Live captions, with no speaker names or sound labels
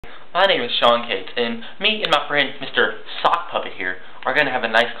My name is Sean Cates, and me and my friend Mr. Sockpuppet here are going to have a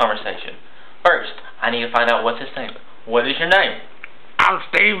nice conversation. First, I need to find out what's his name. What is your name? I'm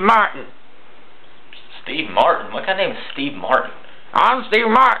Steve Martin. Steve Martin? What kind of name is Steve Martin? I'm Steve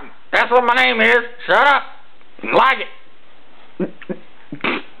Martin. That's what my name is. Shut up. Like it.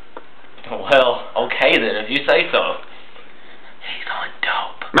 Well, okay then, if you say so. He's on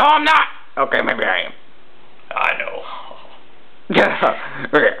dope. No, I'm not. Okay, maybe I am. I know.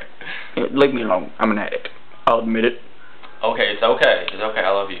 Leave me alone. I'm an addict. I'll admit it. Okay, it's okay. It's okay. I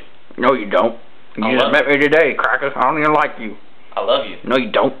love you. No, you don't. You just met me today, Cracker. I don't even like you. I love you. No,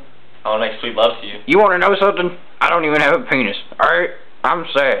 you don't. I want to make sweet love to you. You want to know something? I don't even have a penis. Alright? I'm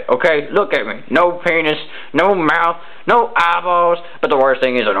sad. Okay? Look at me. No penis, no mouth, no eyeballs. But the worst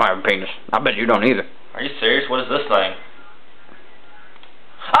thing is I don't have a penis. I bet you don't either. Are you serious? What is this thing?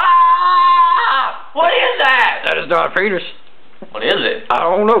 Ah! What is that? That is not a penis. What is it? I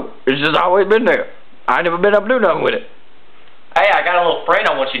don't know. It's just always been there. I ain't never been able to do nothing with it. Hey, I got a little friend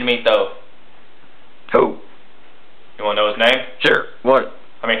I want you to meet, though. Who? You want to know his name? Sure. What?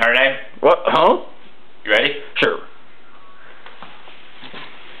 I mean, her name? What? Huh? You ready? Sure.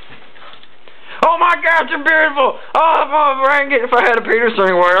 Oh my God, you're beautiful! If I had a penis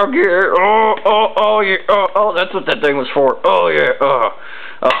anywhere, I'll get it. Oh, yeah. Oh, that's what that thing was for. Oh, yeah. Oh,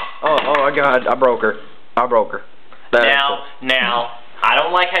 my God, I broke her. Now, I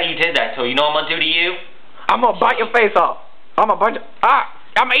don't like how you did that, so you know what I'm going to do to you? I'm going to bite your face off. I'm going to bite your...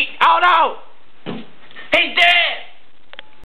 I'm eating... Oh, no! He's dead!